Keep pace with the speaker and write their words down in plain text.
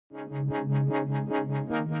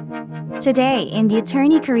Today, in the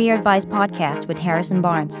Attorney Career Advice podcast with Harrison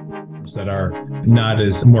Barnes. That are not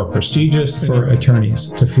as more prestigious for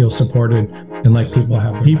attorneys to feel supported and like people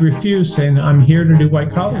have. He refused, saying, I'm here to do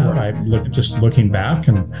white collar work. I looking back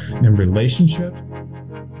and in relationships.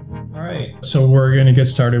 All right, so we're going to get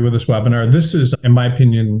started with this webinar. This is, in my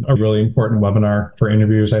opinion, a really important webinar for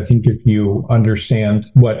interviews. I think if you understand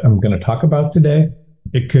what I'm going to talk about today,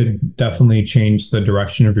 it could definitely change the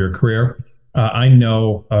direction of your career. I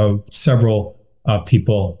know of several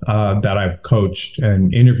people that I've coached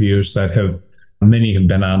and interviews that many have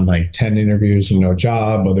been on like 10 interviews and no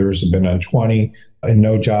job. Others have been on 20 and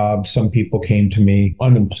no job. Some people came to me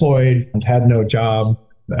unemployed and had no job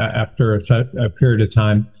after a period of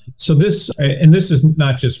time. So this is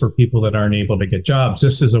not just for people that aren't able to get jobs.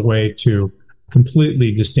 This is a way to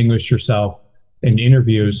completely distinguish yourself in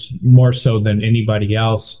interviews more so than anybody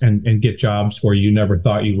else and get jobs where you never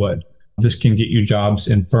thought you would. This can get you jobs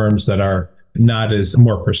in firms that are not as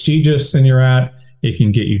more prestigious than you're at. It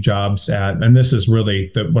can get you jobs and this is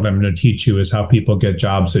really what I'm going to teach you is how people get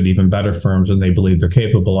jobs at even better firms than they believe they're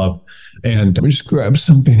capable of. And let me just grab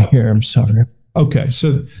something here. I'm sorry. Okay,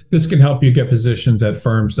 so this can help you get positions at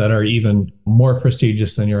firms that are even more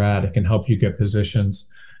prestigious than you're at. It can help you get positions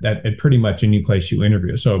at pretty much any place you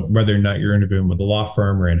interview. So whether or not you're interviewing with a law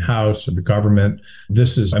firm or in-house or the government,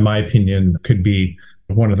 this is, in my opinion, could be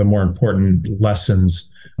one of the more important lessons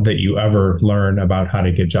that you ever learn about how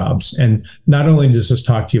to get jobs. And not only does this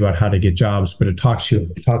talk to you about how to get jobs, but it talks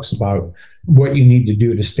about what you need to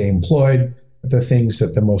do to stay employed, the things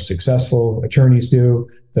that the most successful attorneys do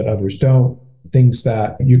that others don't, things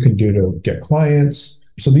that you can do to get clients.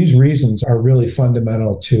 So these reasons are really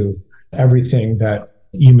fundamental to everything that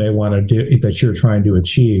you may want to do, that you're trying to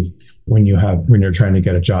achieve when you're trying to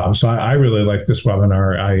get a job. So I really like this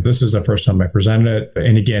webinar. This is the first time I presented it.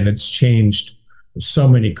 And again, it's changed so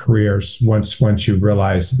many careers once you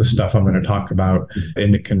realize the stuff I'm going to talk about,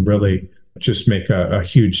 and it can really just make a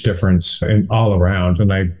huge difference in all around.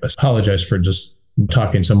 And I apologize for just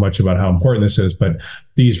talking so much about how important this is, but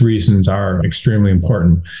these reasons are extremely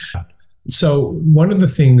important. So one of the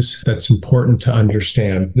things that's important to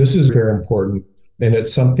understand, this is very important, and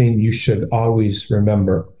it's something you should always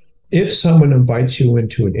remember. If someone invites you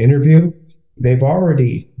into an interview, they've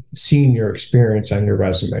already seen your experience on your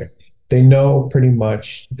resume. They know pretty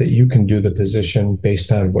much that you can do the position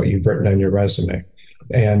based on what you've written on your resume.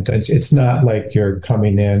 And it's not like you're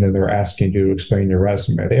coming in and they're asking you to explain your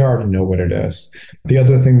resume. They already know what it is. The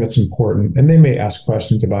other thing that's important, and they may ask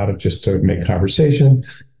questions about it just to make conversation,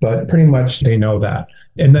 but pretty much they know that.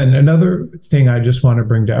 And then another thing I just want to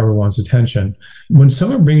bring to everyone's attention, when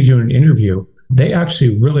someone brings you an interview, they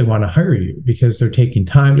actually really want to hire you because they're taking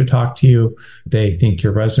time to talk to you. They think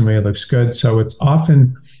your resume looks good. So it's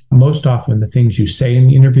most often the things you say in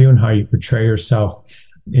the interview and how you portray yourself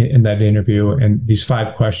in that interview. And these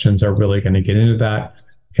 5 questions are really going to get into that.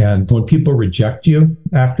 And when people reject you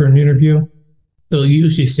after an interview, they'll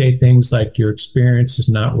usually say things like your experience is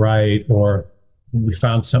not right, or we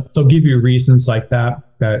found something. They'll give you reasons like that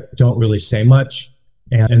don't really say much.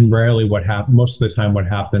 And rarely most of the time what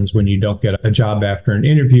happens when you don't get a job after an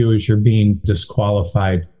interview is you're being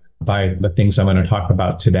disqualified by the things I'm going to talk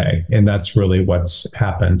about today. And that's really what's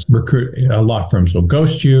happened. Law firms will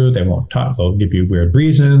ghost you. They won't talk. They'll give you weird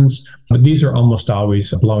reasons. But these are almost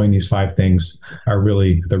always these 5 things are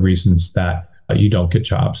really the reasons that you don't get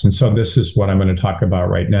jobs. And so this is what I'm going to talk about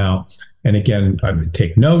right now. And again, I would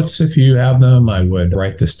take notes if you have them. I would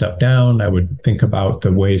write this stuff down. I would think about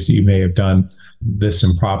the ways that you may have done this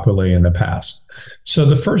improperly in the past. So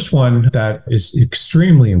the first one that is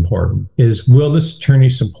extremely important is, will this attorney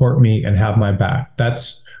support me and have my back?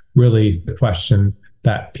 That's really the question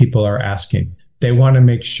that people are asking. They want to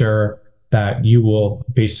make sure that you will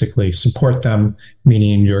basically support them,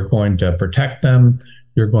 meaning you're going to protect them,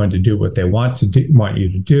 you're going to do what they want you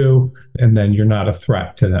to do, and then you're not a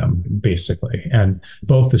threat to them, basically. And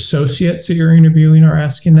both associates that you're interviewing are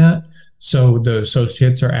asking that. So the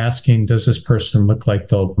associates are asking, does this person look like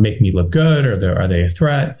they'll make me look good, or are they a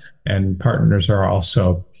threat? And partners are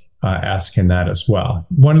also asking that as well.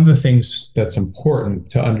 One of the things that's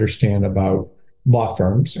important to understand about law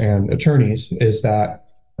firms and attorneys is that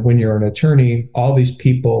when you're an attorney, all these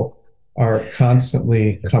people are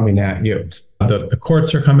constantly coming at you. The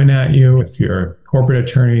courts are coming at you. If you're a corporate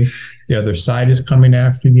attorney, the other side is coming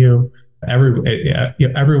after you.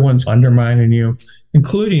 Everyone's undermining you,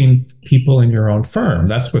 including people in your own firm.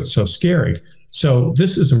 That's what's so scary. So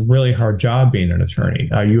this is a really hard job being an attorney.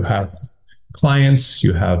 You have clients,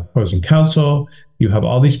 you have opposing counsel, you have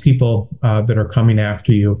all these people that are coming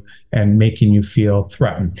after you and making you feel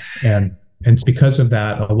threatened. And because of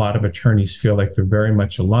that, a lot of attorneys feel like they're very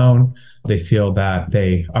much alone. They feel that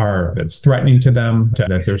it's threatening to them,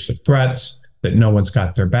 that there's threats, that no one's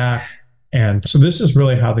got their back. And so this is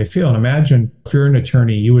really how they feel. And imagine if you're an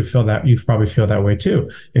attorney, you probably feel that way too.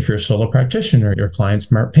 If you're a solo practitioner, your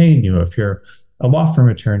clients aren't paying you. If you're a law firm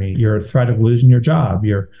attorney, you're at threat of losing your job.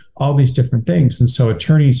 You're all these different things. And so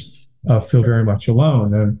attorneys feel very much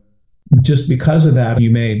alone. And just because of that,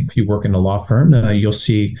 if you work in a law firm, you'll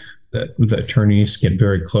see that the attorneys get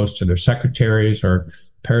very close to their secretaries or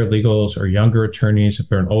paralegals or younger attorneys if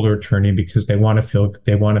they're an older attorney, because they want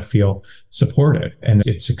to feel supported. And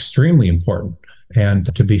it's extremely important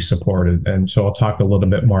and to be supported. And so I'll talk a little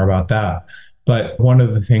bit more about that. But one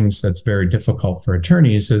of the things that's very difficult for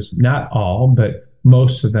attorneys is not all, but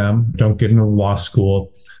most of them don't get into law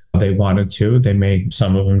school. They wanted to.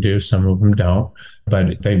 Some of them do, some of them don't.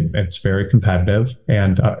 But it's very competitive.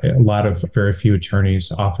 And very few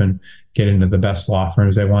attorneys often get into the best law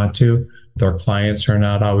firms they want to. Their clients are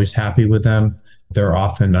not always happy with them. They're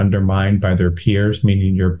often undermined by their peers,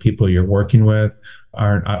 meaning your people you're working with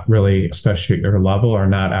aren't really, especially at your level, are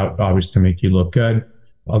not out always to make you look good.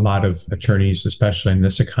 A lot of attorneys, especially in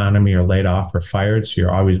this economy, are laid off or fired. So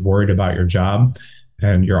you're always worried about your job,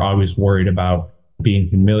 and you're always worried about being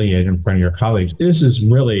humiliated in front of your colleagues. It's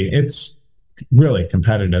really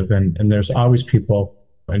competitive. And there's always people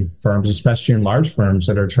in firms, especially in large firms,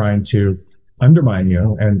 that are trying to undermine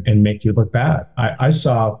you and make you look bad. I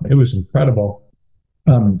saw, it was incredible.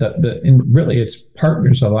 Really it's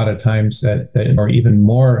partners a lot of times that are even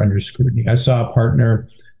more under scrutiny. I saw a partner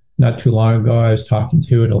not too long ago I was talking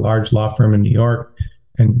to at a large law firm in New York,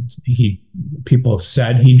 and people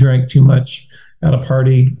said he drank too much at a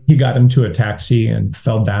party. He got into a taxi and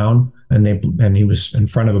fell down, and he was in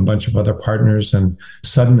front of a bunch of other partners, and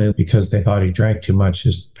suddenly, because they thought he drank too much,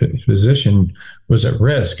 his position was at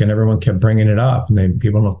risk, and everyone kept bringing it up, and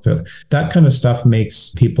people don't feel that kind of stuff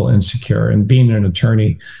makes people insecure. And being an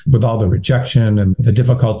attorney with all the rejection and the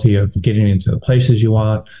difficulty of getting into the places you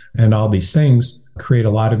want and all these things create a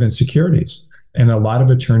lot of insecurities. And a lot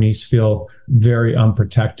of attorneys feel very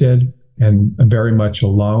unprotected and very much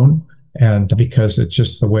alone, and because it's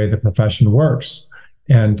just the way the profession works.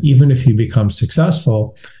 And even if you become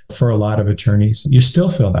successful, for a lot of attorneys, you still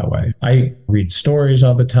feel that way. I read stories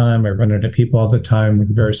all the time. I run into people all the time,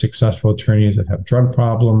 very successful attorneys that have drug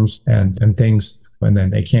problems and things, and then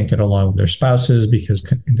they can't get along with their spouses because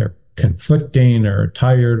they're conflicting or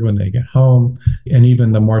tired when they get home. And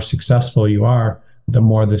even the more successful you are, the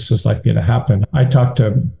more this is likely to happen. I talk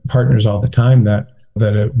to partners all the time that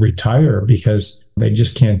retire because they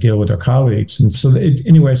just can't deal with their colleagues. And so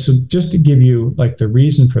so just to give you like the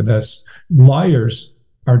reason for this, lawyers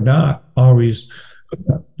are not always,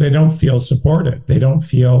 they don't feel supported. They don't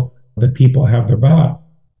feel that people have their back.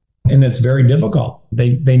 And it's very difficult.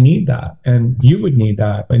 They need that. And you would need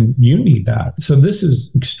that. And you need that. So this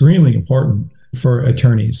is extremely important for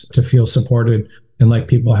attorneys to feel supported and like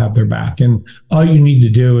people have their back. And all you need to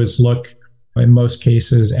do is look, in most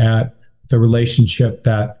cases, at the relationship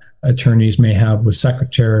that attorneys may have with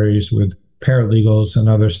secretaries, with paralegals and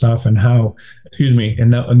other stuff, and how,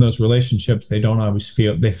 in those relationships, they don't always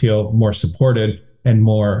feel more supported, and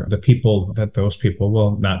more those people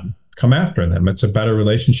will not come after them. It's a better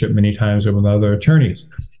relationship many times than with other attorneys.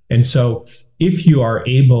 And so if you are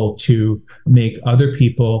able to make other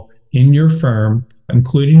people in your firm,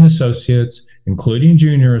 including associates, including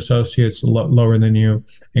junior associates lower than you,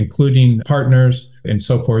 including partners and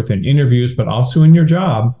so forth in interviews, but also in your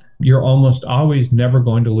job, you're almost always never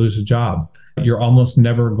going to lose a job. You're almost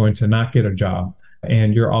never going to not get a job.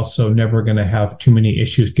 And you're also never going to have too many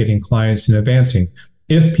issues getting clients and advancing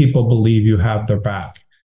if people believe you have their back.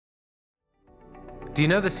 Do you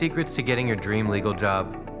know the secrets to getting your dream legal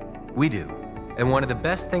job? We do. And one of the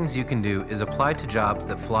best things you can do is apply to jobs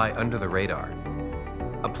that fly under the radar.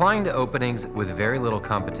 Applying to openings with very little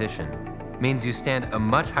competition means you stand a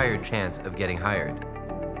much higher chance of getting hired.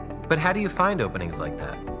 But how do you find openings like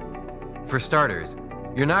that? For starters,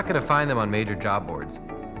 you're not going to find them on major job boards,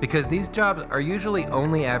 because these jobs are usually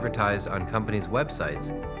only advertised on companies' websites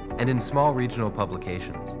and in small regional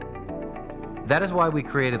publications. That is why we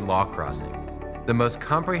created Law Crossing, the most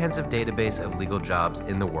comprehensive database of legal jobs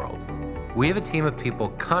in the world. We have a team of people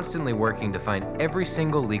constantly working to find every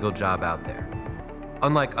single legal job out there.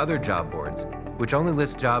 Unlike other job boards, which only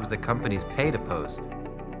list jobs that companies pay to post,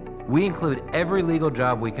 we include every legal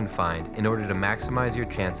job we can find in order to maximize your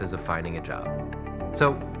chances of finding a job.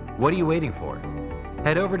 So, what are you waiting for?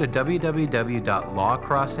 Head over to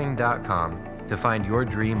www.lawcrossing.com to find your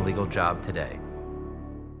dream legal job today.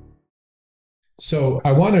 So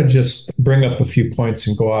I want to just bring up a few points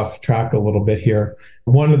and go off track a little bit here.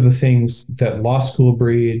 One of the things that law school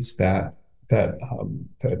breeds, that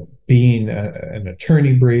being an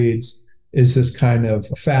attorney breeds, is this kind of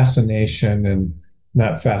fascination, and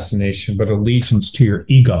not fascination, but allegiance to your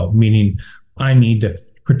ego, meaning I need to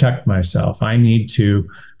protect myself. I need to,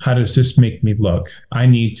 how does this make me look? I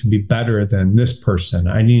need to be better than this person.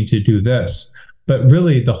 I need to do this. But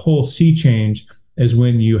really the whole sea change is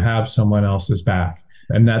when you have someone else's back.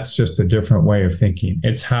 And that's just a different way of thinking.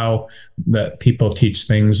 It's how that people teach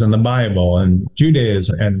things in the Bible and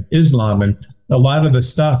Judaism and Islam. And a lot of the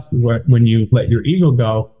stuff, when you let your ego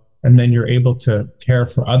go and then you're able to care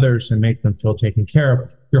for others and make them feel taken care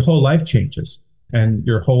of, your whole life changes and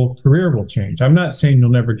your whole career will change. I'm not saying you'll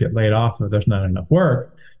never get laid off if there's not enough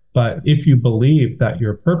work, but if you believe that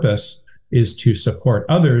your purpose is to support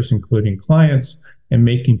others, including clients, and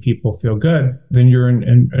making people feel good, then you're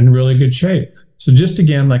in really good shape. So just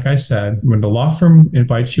again, like I said, when the law firm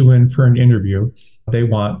invites you in for an interview, they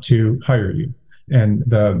want to hire you. And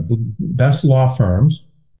the best law firms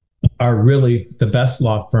are really the best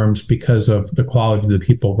law firms because of the quality of the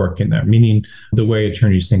people working there, meaning the way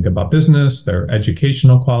attorneys think about business, their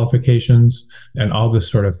educational qualifications, and all this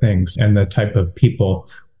sort of things, and the type of people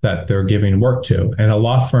that they're giving work to. And a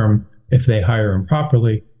law firm, if they hire them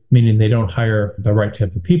properly, meaning they don't hire the right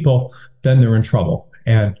type of people, then they're in trouble.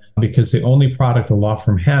 And because the only product a law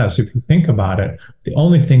firm has, if you think about it, the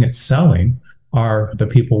only thing it's selling are the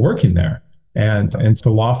people working there. And if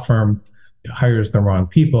the law firm hires the wrong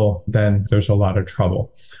people, then there's a lot of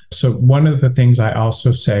trouble. So one of the things I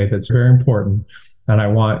also say that's very important, and I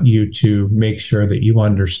want you to make sure that you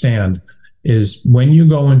understand, is when you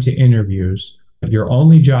go into interviews, your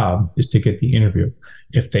only job is to get the interview.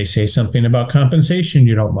 If they say something about compensation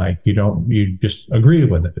you don't like, you just agree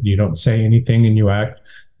with it. You don't say anything and you act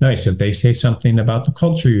nice. If they say something about the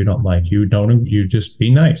culture you don't like, you just be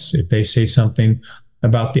nice. If they say something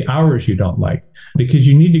about the hours you don't like, because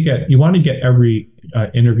you want to get every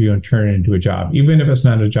interview and turn it into a job, even if it's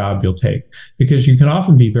not a job you'll take, because you can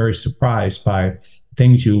often be very surprised by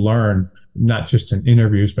things you learn, not just in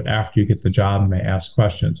interviews, but after you get the job and they ask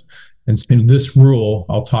questions. And in this rule,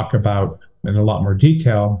 I'll talk about in a lot more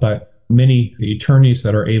detail, but many attorneys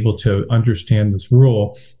that are able to understand this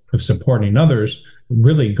rule of supporting others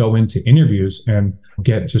really go into interviews and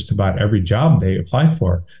get just about every job they apply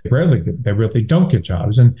for. They really don't get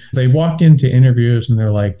jobs. And they walk into interviews and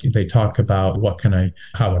they talk about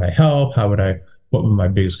how would I help? What would my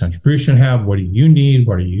biggest contribution have? What do you need?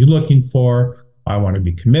 What are you looking for? I want to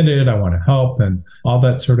be committed. I want to help, and all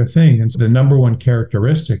that sort of thing. And so the number one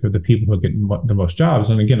characteristic of the people who get the most jobs,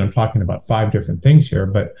 and again, I'm talking about 5 different things here,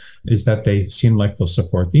 but is that they seem like they'll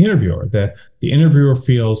support the interviewer. The interviewer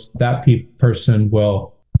feels that person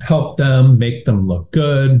will help them, make them look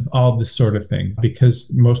good, all this sort of thing,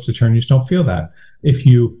 because most attorneys don't feel that. If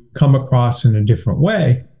you come across in a different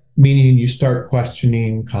way, meaning you start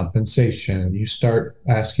questioning compensation, you start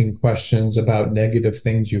asking questions about negative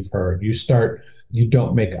things you've heard, you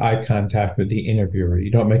don't make eye contact with the interviewer,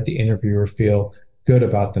 you don't make the interviewer feel good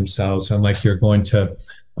about themselves and like you're going to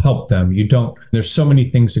help them. There's so many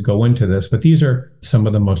things that go into this, but these are some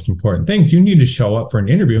of the most important things. You need to show up for an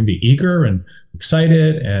interview and be eager and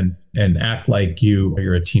excited and act like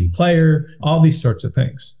you're a team player, all these sorts of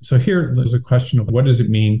things. So here there's a question of what does it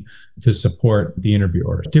mean to support the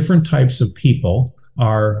interviewer? Different types of people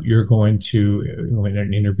you're going to, in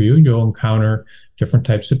an interview, you'll encounter different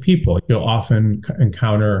types of people. You'll often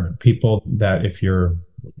encounter people that, if you're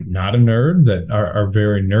not a nerd, that are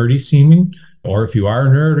very nerdy seeming, or if you are a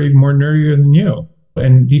nerd, or even more nerdier than you.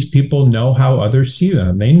 And these people know how others see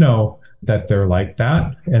them. They know that they're like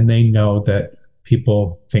that, and they know that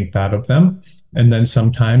people think that of them. And then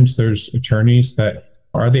sometimes there's attorneys that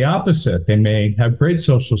are the opposite. They may have great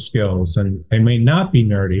social skills and they may not be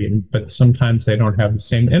nerdy, but sometimes they don't have the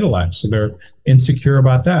same intellect. So they're insecure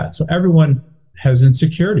about that. So everyone has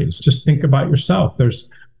insecurities. Just think about yourself. There's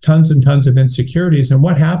tons and tons of insecurities. And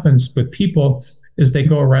what happens with people is they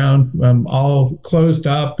go around all closed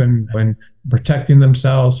up and protecting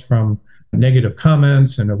themselves from negative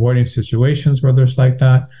comments and avoiding situations where there's like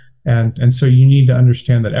that. And so you need to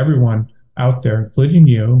understand that everyone out there, including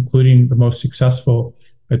you, including the most successful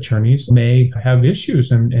attorneys, may have issues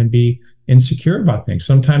and be insecure about things.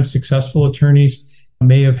 Sometimes successful attorneys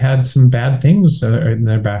may have had some bad things in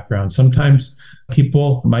their background. Sometimes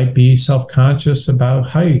people might be self-conscious about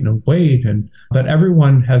height and weight, but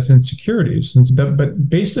everyone has insecurities. But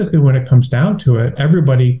basically, when it comes down to it,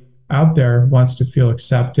 everybody out there wants to feel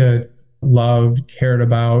accepted, loved, cared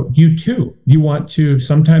about. You too. You want to,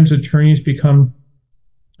 sometimes attorneys become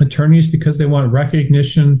attorneys because they want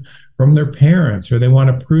recognition from their parents, or they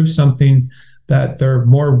want to prove something that they're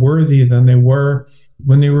more worthy than they were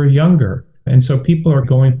when they were younger. And so people are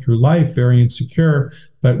going through life very insecure,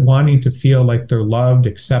 but wanting to feel like they're loved,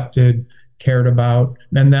 accepted, cared about.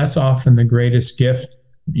 And that's often the greatest gift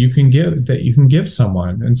you can give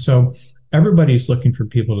someone. And so everybody's looking for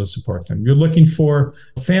people to support them. You're looking for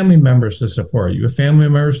family members to support you. If family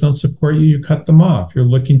members don't support you, you cut them off. You're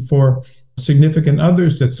looking for significant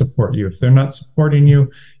others that support you. If they're not supporting you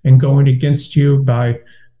and going against you by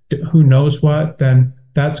who knows what, then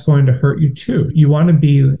that's going to hurt you too. You want to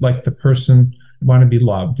be like the person, want to be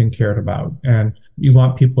loved and cared about. And you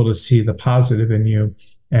want people to see the positive in you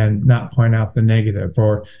and not point out the negative.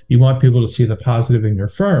 Or you want people to see the positive in your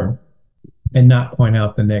firm and not point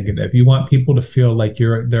out the negative. You want people to feel like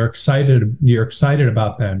you're excited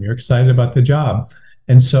about them, you're excited about the job.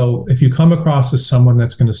 And so if you come across as someone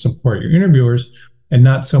that's going to support your interviewers and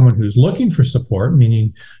not someone who's looking for support,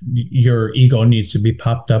 meaning your ego needs to be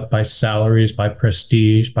popped up by salaries, by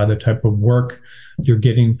prestige, by the type of work you're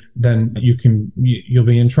getting, then you'll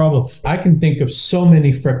be in trouble. I can think of so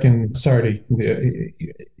many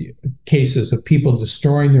cases of people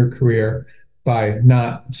destroying their career by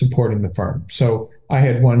not supporting the firm. So I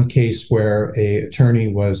had one case where an attorney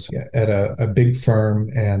was at a big firm,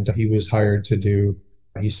 and he was hired to do,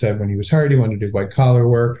 he said when he was hired, he wanted to do white collar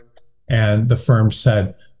work. And the firm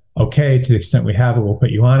said, okay, to the extent we have it, we'll put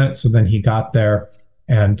you on it. So then he got there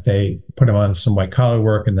and they put him on some white collar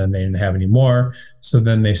work, and then they didn't have any more. So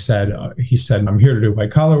then he said, I'm here to do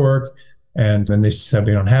white collar work. And then they said,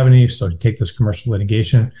 we don't have any. So take this commercial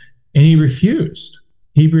litigation. And he refused.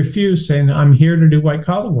 He refused, saying, I'm here to do white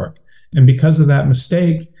collar work. And because of that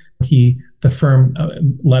mistake, the firm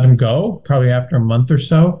let him go probably after a month or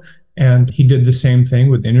so. And he did the same thing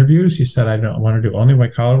with interviews. He said, I don't want to do only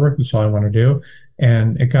white collar work. That's all I want to do.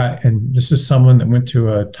 And this is someone that went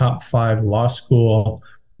to a top 5 law school,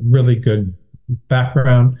 really good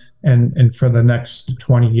background. And for the next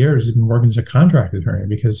 20 years, he's been working as a contract attorney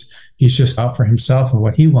because he's just out for himself and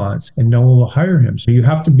what he wants, and no one will hire him. So you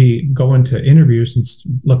have to go into interviews and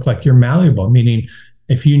look like you're malleable, meaning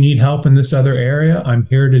if you need help in this other area, I'm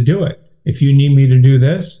here to do it. If you need me to do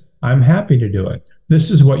this, I'm happy to do it. This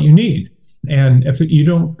is what you need. And if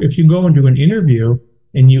you go into an interview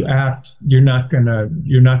and you act, you're not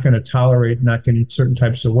gonna tolerate not getting certain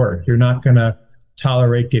types of work. You're not gonna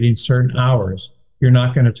tolerate getting certain hours. You're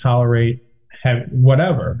not going to tolerate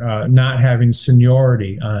not having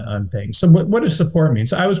seniority on things. So what does support mean?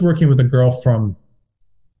 So I was working with a girl from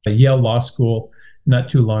Yale Law School not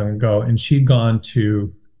too long ago, and she'd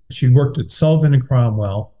worked at Sullivan and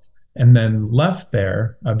Cromwell and then left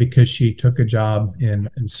there because she took a job in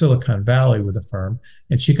Silicon Valley with a firm.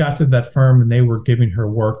 And she got to that firm and they were giving her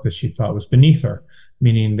work that she thought was beneath her,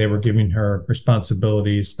 meaning they were giving her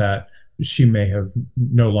responsibilities that she may have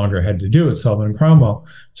no longer had to do at Sullivan and Cromwell.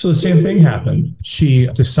 So the same thing happened. She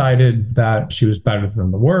decided that she was better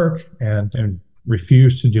than the work and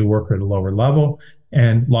refused to do work at a lower level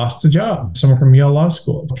and lost a job. Someone from Yale Law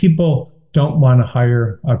School. People don't want to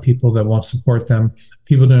hire people that won't support them.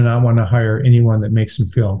 People do not want to hire anyone that makes them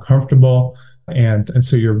feel uncomfortable. And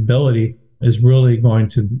so your ability is really going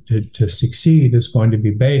to succeed is going to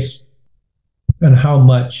be based and how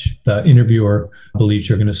much the interviewer believes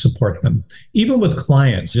you're going to support them. Even with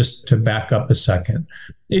clients, just to back up a second,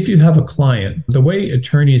 if you have a client, the way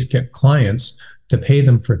attorneys get clients to pay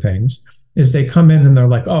them for things is they come in and they're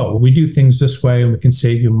like, oh, we do things this way and we can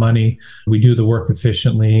save you money. We do the work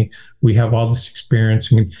efficiently. We have all this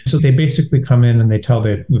experience. So they basically come in and they tell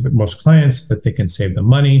most clients that they can save them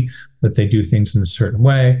money, that they do things in a certain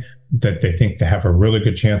way, that they think they have a really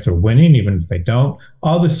good chance of winning, even if they don't,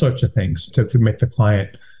 all these sorts of things to make the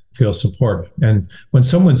client feel supported. And when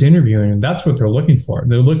someone's interviewing, that's what they're looking for.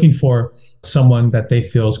 They're looking for someone that they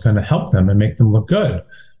feel is going to help them and make them look good.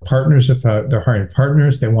 Partners, if they're hiring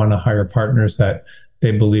partners, they want to hire partners that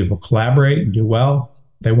they believe will collaborate and do well.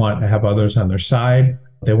 They want to have others on their side.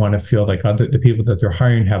 They want to feel like the people that they're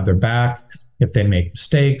hiring have their back. If they make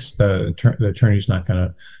mistakes, the attorney's not going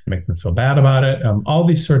to make them feel bad about it. All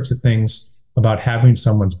these sorts of things about having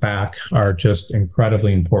someone's back are just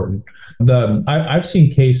incredibly important. I've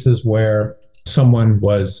seen cases where someone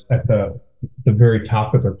was at the very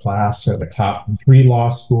top of their class, at the top 3 law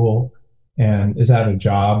school, and is at a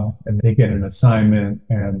job, and they get an assignment,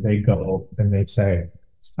 and they go and they say,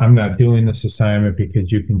 I'm not doing this assignment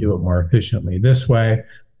because you can do it more efficiently this way.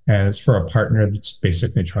 And it's for a partner that's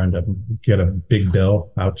basically trying to get a big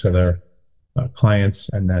bill out to clients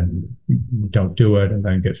and then don't do it and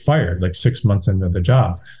then get fired like 6 months into the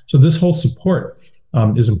job. So this whole support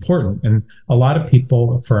is important. And a lot of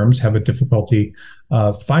firms have a difficulty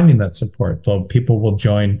finding that support. Though people will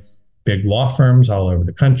join big law firms all over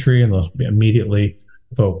the country and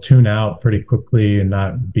they'll tune out pretty quickly and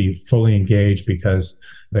not be fully engaged because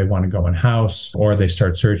they want to go in-house, or they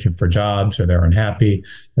start searching for jobs, or they're unhappy,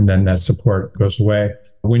 and then that support goes away.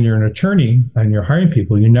 When you're an attorney and you're hiring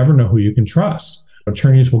people, you never know who you can trust.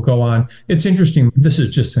 Attorneys will go on. It's interesting. This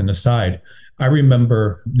is just an aside. I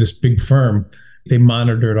remember this big firm, they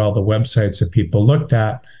monitored all the websites that people looked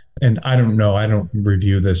at. And I don't know, I don't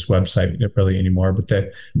review this website really anymore, but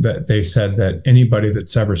they said that anybody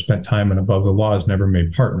that's ever spent time in above the law is never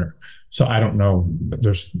made partner. So I don't know,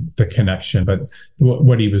 there's the connection, but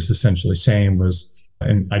what he was essentially saying was,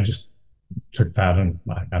 and I just took that, and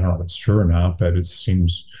I don't know if it's true or not, but it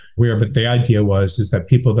seems weird. But the idea is that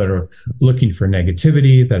people that are looking for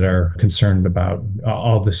negativity, that are concerned about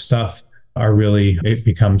all this stuff, it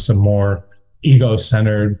becomes a more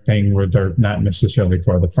ego-centered thing where they're not necessarily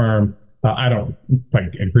for the firm. I don't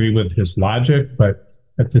quite agree with his logic, but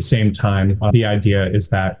at the same time, the idea is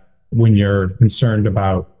that when you're concerned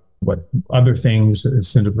about what other things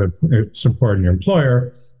instead of supporting your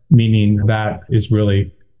employer, meaning that is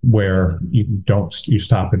really where you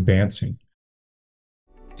stop advancing.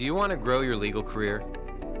 Do you want to grow your legal career?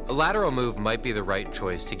 A lateral move might be the right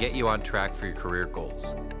choice to get you on track for your career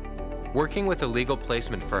goals. Working with a legal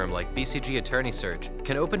placement firm like BCG Attorney Search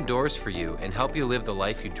can open doors for you and help you live the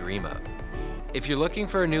life you dream of. If you're looking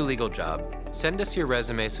for a new legal job, send us your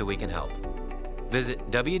resume so we can help.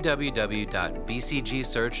 Visit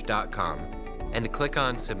www.bcgsearch.com and click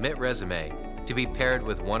on Submit Resume to be paired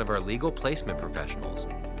with one of our legal placement professionals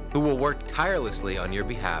who will work tirelessly on your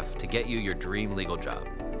behalf to get you your dream legal job.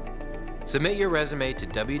 Submit your resume to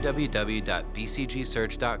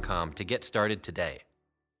www.bcgsearch.com to get started today.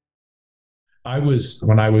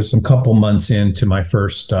 When I was a couple months into my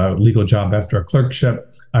first legal job after a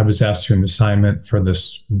clerkship, I was asked to an assignment for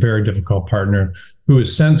this very difficult partner who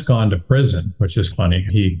has since gone to prison, which is funny.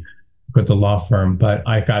 He quit the law firm, but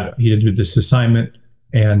he to do this assignment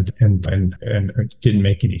and it didn't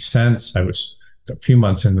make any sense. I was a few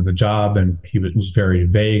months into the job and he was very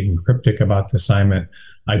vague and cryptic about the assignment.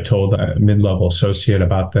 I told a mid-level associate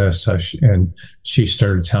about this and she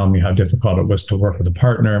started telling me how difficult it was to work with a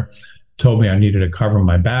partner. Told me I needed to cover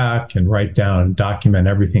my back and write down and document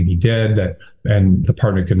everything he did, and the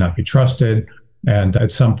partner could not be trusted. And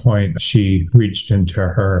at some point, she reached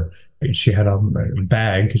into she had a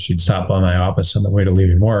bag because she'd stopped by my office on the way to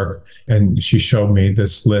leaving work. And she showed me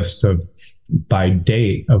this list by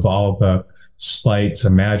date of all the slights,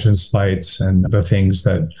 imagined slights, and the things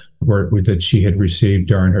that she had received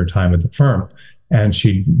during her time at the firm. And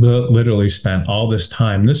she literally spent all this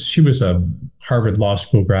time. She was a Harvard Law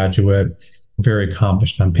School graduate, very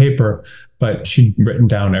accomplished on paper, but she'd written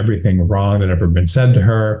down everything wrong that had ever been said to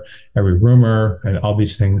her, every rumor, and all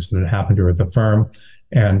these things that had happened to her at the firm.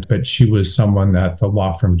 But she was someone that the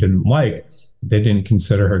law firm didn't like. They didn't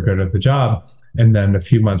consider her good at the job. And then a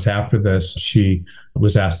few months after this, she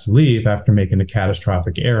was asked to leave after making a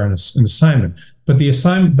catastrophic error in an assignment. But the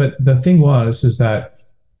thing is that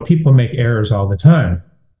people make errors all the time.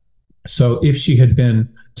 So if she had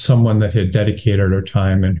been someone that had dedicated her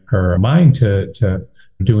time and her mind to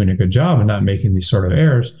doing a good job and not making these sort of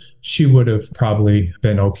errors, she would have probably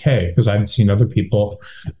been okay, because I've seen other people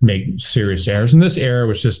make serious errors. And this error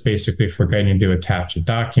was just basically forgetting to attach a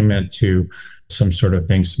document to some sort of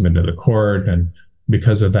thing submitted to the court. And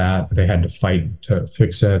because of that, they had to fight to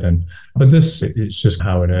fix it. But this is just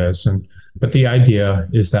how it is. But the idea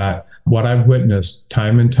is that what I've witnessed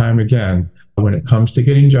time and time again, when it comes to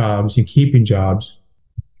getting jobs and keeping jobs,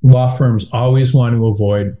 law firms always want to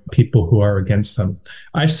avoid people who are against them.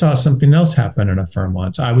 I saw something else happen in a firm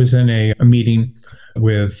once. I was in a meeting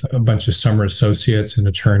with a bunch of summer associates and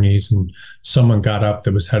attorneys, and someone got up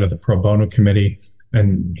that was head of the pro bono committee.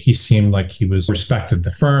 And he seemed like he respected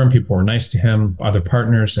the firm. People were nice to him, other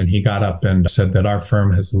partners. And he got up and said that our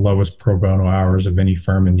firm has the lowest pro bono hours of any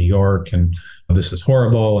firm in New York. And this is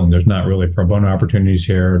horrible. And there's not really pro bono opportunities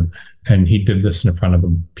here. And he did this in front of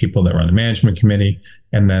the people that were on the management committee.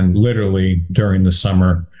 And then literally during the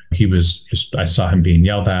summer, I saw him being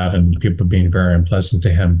yelled at and people being very unpleasant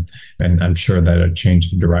to him. And I'm sure that it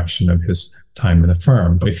changed the direction of his time in the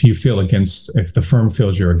firm. If the firm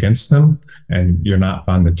feels you're against them and you're not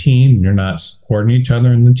on the team, you're not supporting each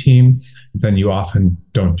other in the team, then you often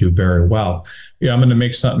don't do very well. I'm going to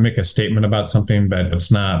make a statement about something, but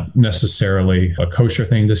it's not necessarily a kosher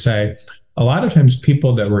thing to say. a lot of times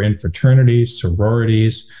people that were in fraternities,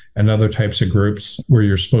 sororities, and other types of groups where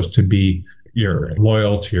you're supposed to be, you're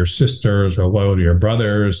loyal to your sisters or loyal to your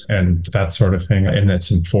brothers and that sort of thing, and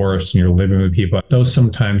that's enforced and you're living with people, those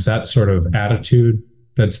sometimes that sort of attitude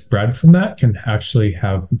that's bred from that can actually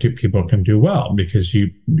people can do well because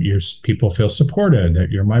people feel supported, that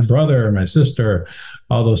you're my brother or my sister,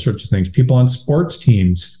 all those sorts of things. People on sports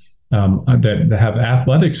teams that have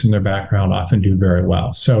athletics in their background often do very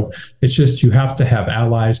well. So it's just, you have to have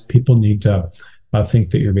allies. People need to think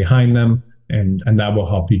that you're behind them, and that will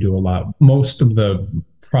help you do a lot. Most of the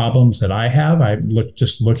problems that I have,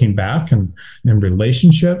 looking back and in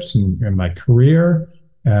relationships and in my career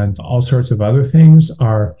and all sorts of other things,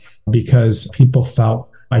 are because people felt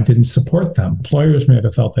I didn't support them. Employers may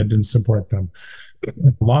have felt I didn't support them.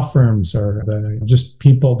 Law firms or just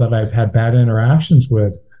people that I've had bad interactions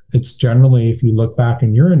with. It's generally, if you look back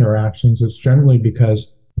in your interactions, it's generally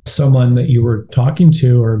because someone that you were talking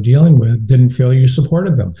to or dealing with didn't feel you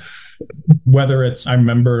supported them. Whether it's, I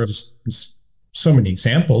remember so many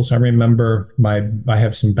examples. I remember I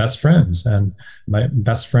have some best friends, and my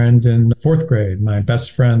best friend in fourth grade, my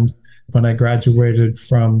best friend when I graduated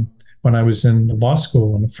from when I was in law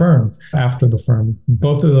school in a firm, after the firm,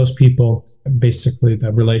 both of those people, basically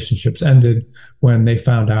the relationships ended when they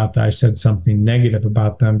found out that I said something negative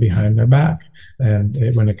about them behind their back.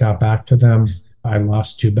 And when it got back to them, I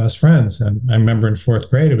lost two best friends. And I remember in fourth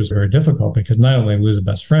grade, it was very difficult because not only lose a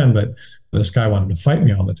best friend, but this guy wanted to fight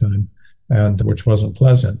me all the time, and which wasn't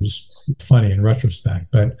pleasant. It was funny in retrospect,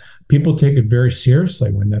 but people take it very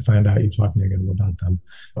seriously when they find out you talk negative about them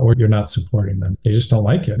or you're not supporting them. They just don't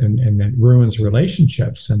like it, and it ruins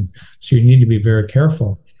relationships. And so you need to be very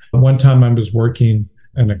careful. One time I was working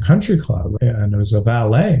in a country club, and it was a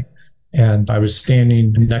valet, and I was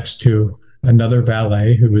standing next to another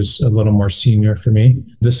valet who was a little more senior for me.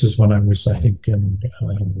 This is when I was, I think, it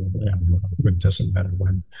doesn't matter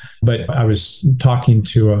when, but I was talking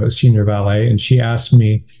to a senior valet, and she asked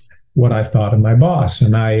me what I thought of my boss.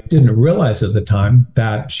 And I didn't realize at the time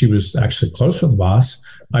that she was actually close with the boss.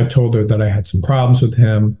 I told her that I had some problems with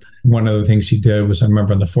him. One of the things he did was, I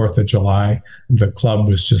remember on the 4th of July, the club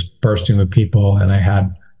was just bursting with people, and I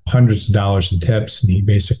had hundreds of dollars in tips. And he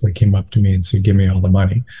basically came up to me and said, give me all the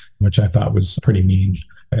money, which I thought was pretty mean.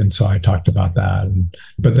 And so I talked about that.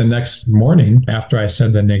 But the next morning, after I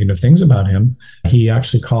said the negative things about him, he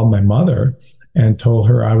actually called my mother and told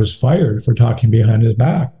her I was fired for talking behind his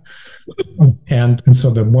back. And so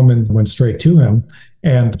the woman went straight to him.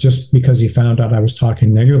 And just because he found out I was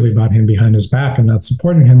talking negatively about him behind his back and not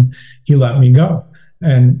supporting him, he let me go.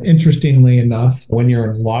 And interestingly enough, when you're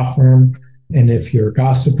in a law firm, and if you're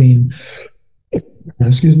gossiping,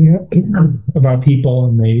 about people,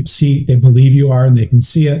 and they believe you are, and they can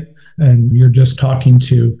see it, and you're just talking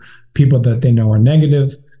to people that they know are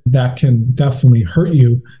negative, that can definitely hurt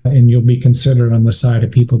you, and you'll be considered on the side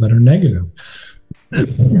of people that are negative.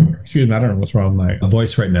 Excuse me, I don't know what's wrong with my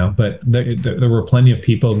voice right now, but there were plenty of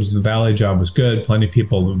people. The valet job was good. Plenty of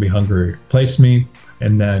people would be hungry to replace me.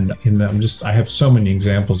 And then I have so many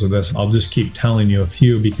examples of this. I'll just keep telling you a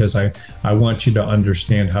few because I want you to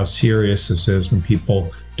understand how serious this is when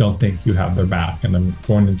people don't think you have their back. And I'm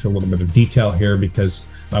going into a little bit of detail here because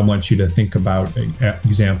I want you to think about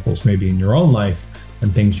examples maybe in your own life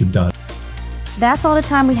and things you've done. That's all the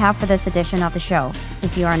time we have for this edition of the show.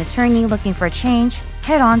 If you are an attorney looking for a change,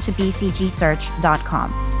 head on to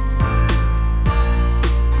bcgsearch.com.